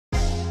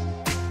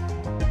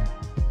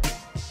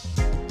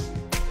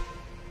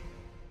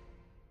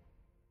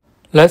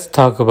Let's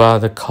talk about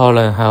the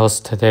colon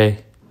health today.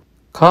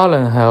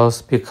 Colon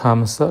health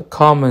becomes a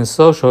common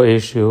social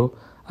issue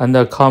and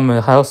a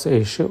common health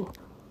issue.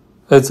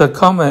 It's a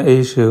common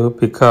issue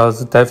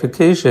because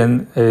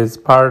defecation is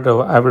part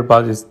of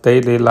everybody's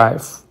daily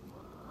life.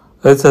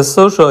 It's a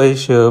social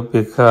issue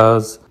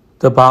because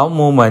the bowel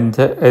movement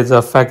is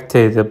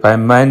affected by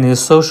many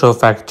social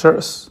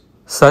factors,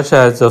 such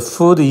as the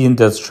food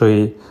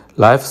industry,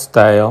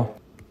 lifestyle,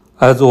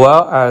 as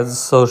well as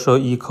social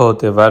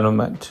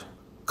eco-development.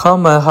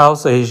 Common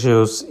health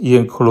issues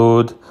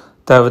include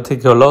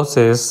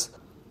diverticulosis,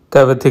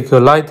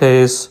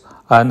 diverticulitis,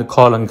 and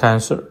colon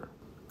cancer.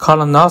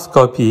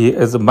 Colonoscopy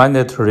is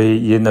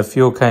mandatory in a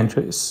few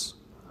countries.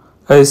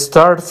 It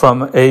starts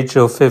from age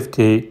of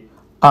 50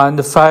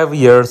 and 5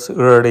 years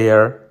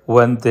earlier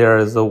when there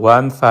is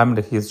one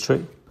family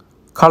history.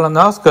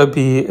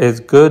 Colonoscopy is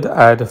good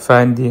at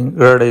finding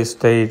early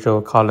stage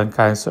of colon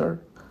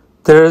cancer.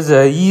 There is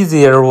an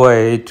easier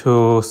way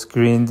to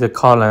screen the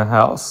colon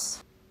health,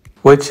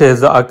 which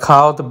is a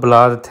cord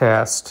blood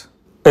test.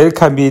 It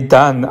can be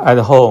done at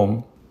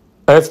home.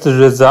 If the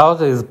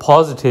result is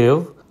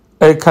positive,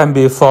 it can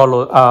be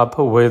followed up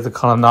with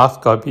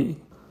colonoscopy.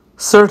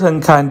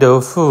 Certain kind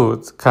of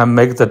foods can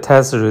make the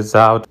test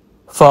result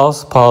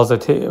false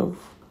positive,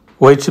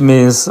 which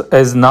means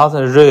it's not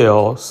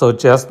real, so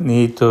just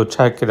need to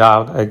check it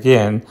out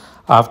again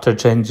after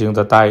changing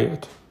the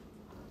diet.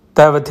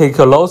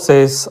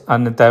 Diverticulosis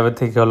and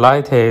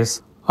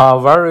diverticulitis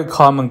are very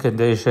common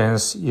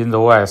conditions in the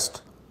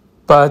West,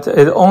 but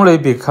it only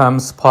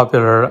becomes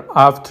popular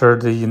after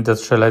the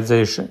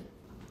industrialization.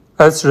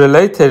 It's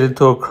related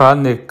to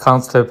chronic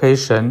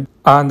constipation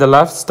and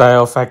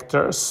lifestyle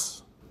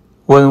factors.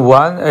 When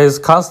one is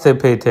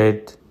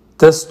constipated,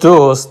 the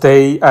stool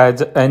stays at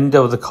the end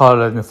of the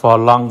colon for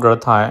a longer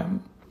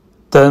time.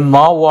 Then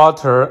more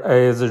water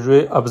is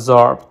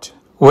reabsorbed,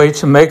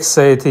 which makes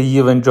it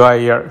even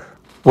drier.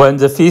 When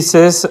the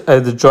feces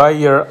is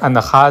drier and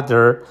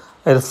harder,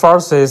 it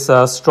forces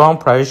a strong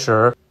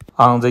pressure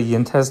on the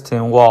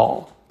intestine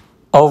wall.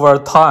 Over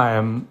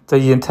time,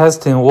 the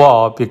intestine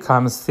wall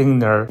becomes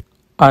thinner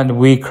and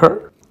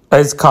weaker.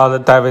 It's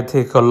called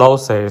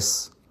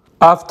diverticulosis.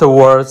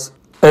 Afterwards,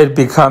 it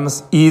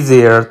becomes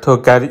easier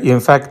to get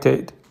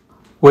infected,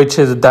 which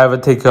is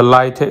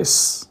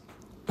diverticulitis.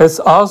 It's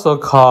also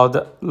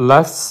called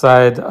left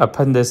side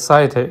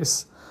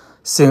appendicitis,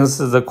 since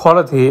the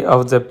quality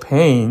of the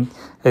pain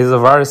is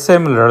very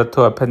similar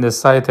to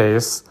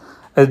appendicitis,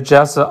 it's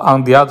just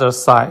on the other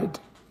side.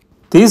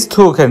 These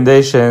two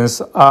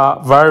conditions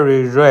are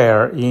very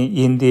rare in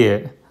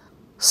India.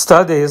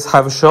 Studies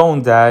have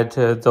shown that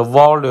the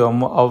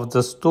volume of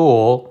the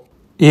stool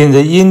in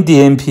the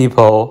Indian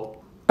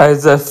people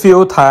is a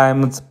few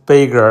times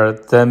bigger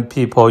than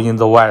people in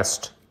the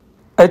West.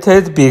 It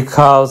is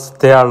because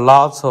there are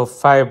lots of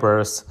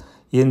fibers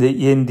in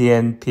the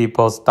Indian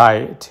people's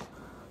diet.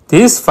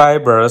 These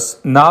fibers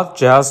not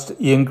just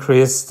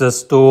increase the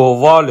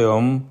stool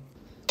volume,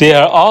 they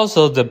are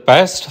also the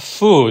best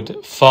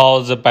food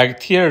for the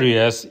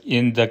bacteria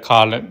in the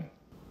colon.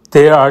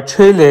 There are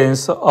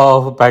trillions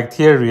of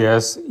bacteria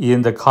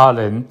in the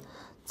colon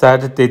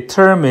that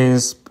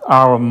determines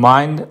our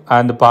mind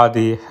and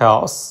body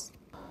health.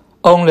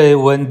 Only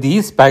when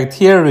these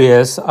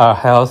bacteria are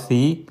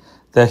healthy,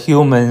 the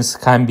humans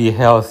can be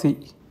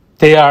healthy.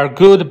 There are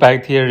good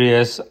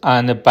bacteria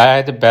and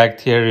bad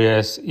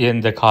bacteria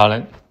in the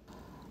colon.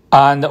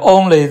 And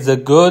only the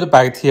good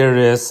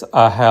bacteria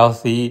are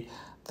healthy,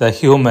 the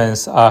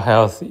humans are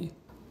healthy.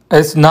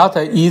 It's not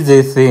an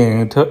easy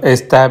thing to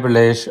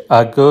establish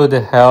a good,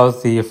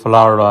 healthy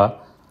flora.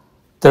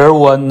 There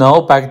were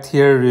no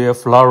bacterial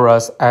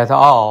floras at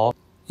all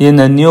in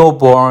a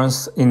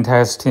newborn's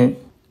intestine.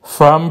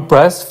 From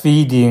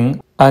breastfeeding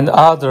and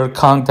other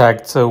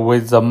contacts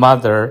with the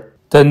mother,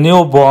 the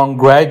newborn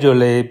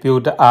gradually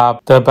built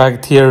up the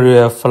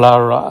bacterial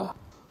flora.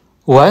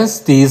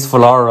 Once these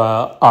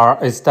flora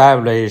are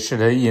established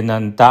in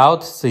an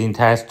adult's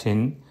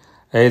intestine,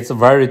 it's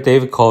very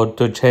difficult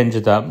to change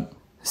them,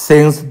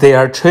 since there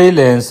are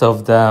trillions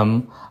of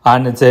them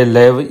and they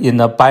live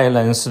in a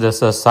balanced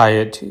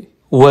society.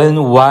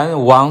 When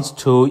one wants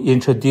to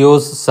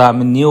introduce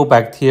some new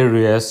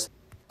bacteria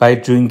by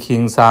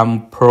drinking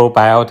some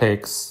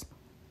probiotics,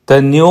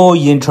 the new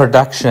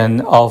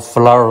introduction of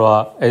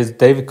flora is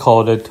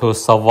difficult to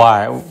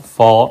survive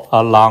for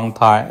a long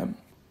time.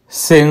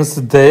 Since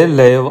they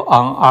live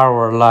on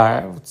our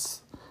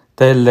lives,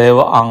 they live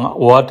on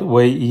what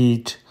we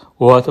eat,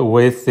 what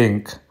we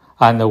think,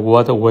 and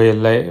what we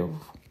live.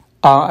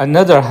 On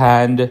another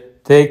hand,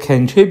 they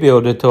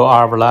contribute to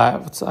our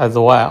lives as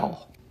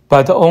well,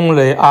 but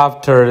only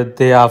after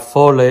they are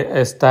fully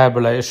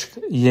established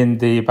in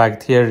the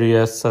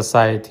bacterial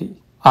society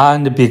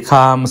and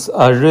becomes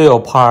a real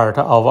part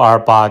of our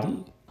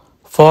body.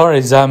 For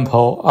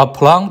example, a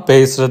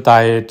plant-based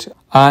diet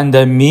and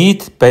a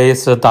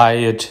meat-based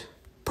diet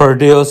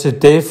produce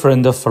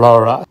different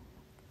flora.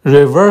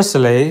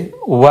 Reversely,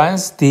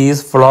 once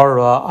these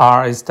flora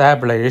are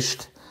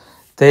established,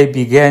 they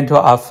begin to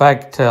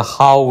affect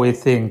how we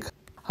think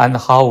and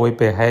how we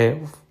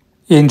behave.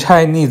 In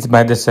Chinese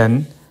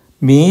medicine,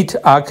 meat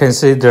are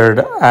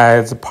considered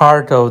as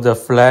part of the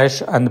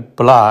flesh and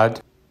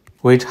blood,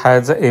 which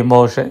has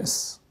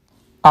emotions.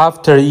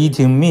 After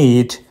eating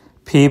meat,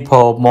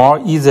 people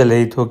more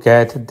easily to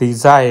get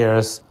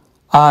desires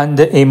and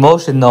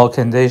emotional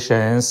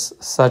conditions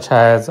such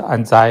as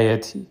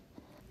anxiety.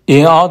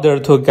 In order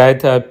to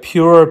get a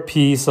pure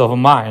peace of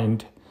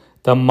mind,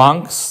 the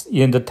monks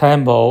in the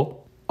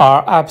temple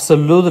are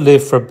absolutely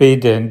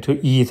forbidden to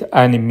eat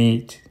any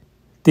meat.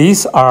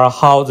 These are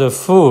how the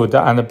food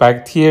and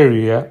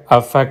bacteria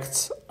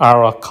affects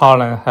our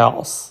colon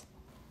health.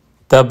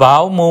 The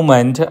bowel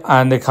movement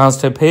and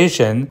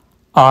constipation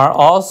are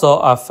also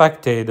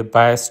affected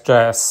by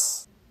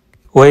stress,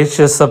 which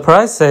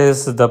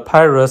suppresses the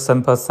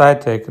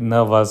parasympathetic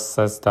nervous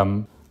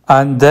system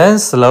and then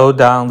slow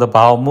down the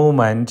bowel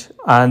movement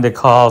and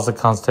cause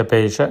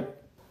constipation.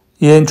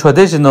 In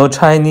traditional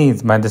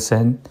Chinese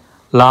medicine,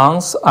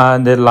 lungs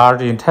and the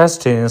large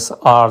intestines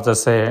are the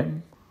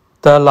same.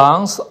 The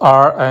lungs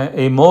are an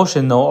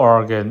emotional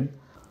organ.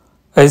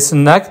 It's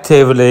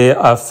negatively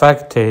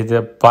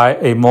affected by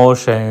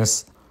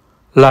emotions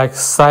like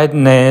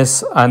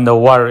sadness and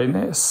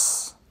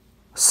worriness.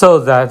 So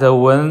that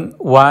when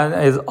one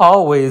is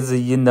always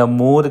in a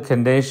mood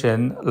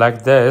condition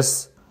like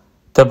this,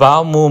 the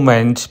bowel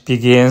movement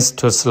begins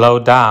to slow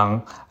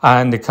down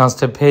and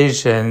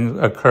constipation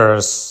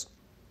occurs.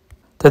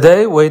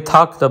 Today we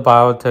talked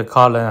about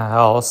colon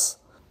health.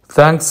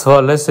 Thanks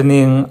for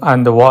listening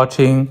and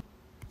watching.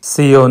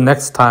 See you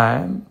next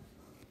time.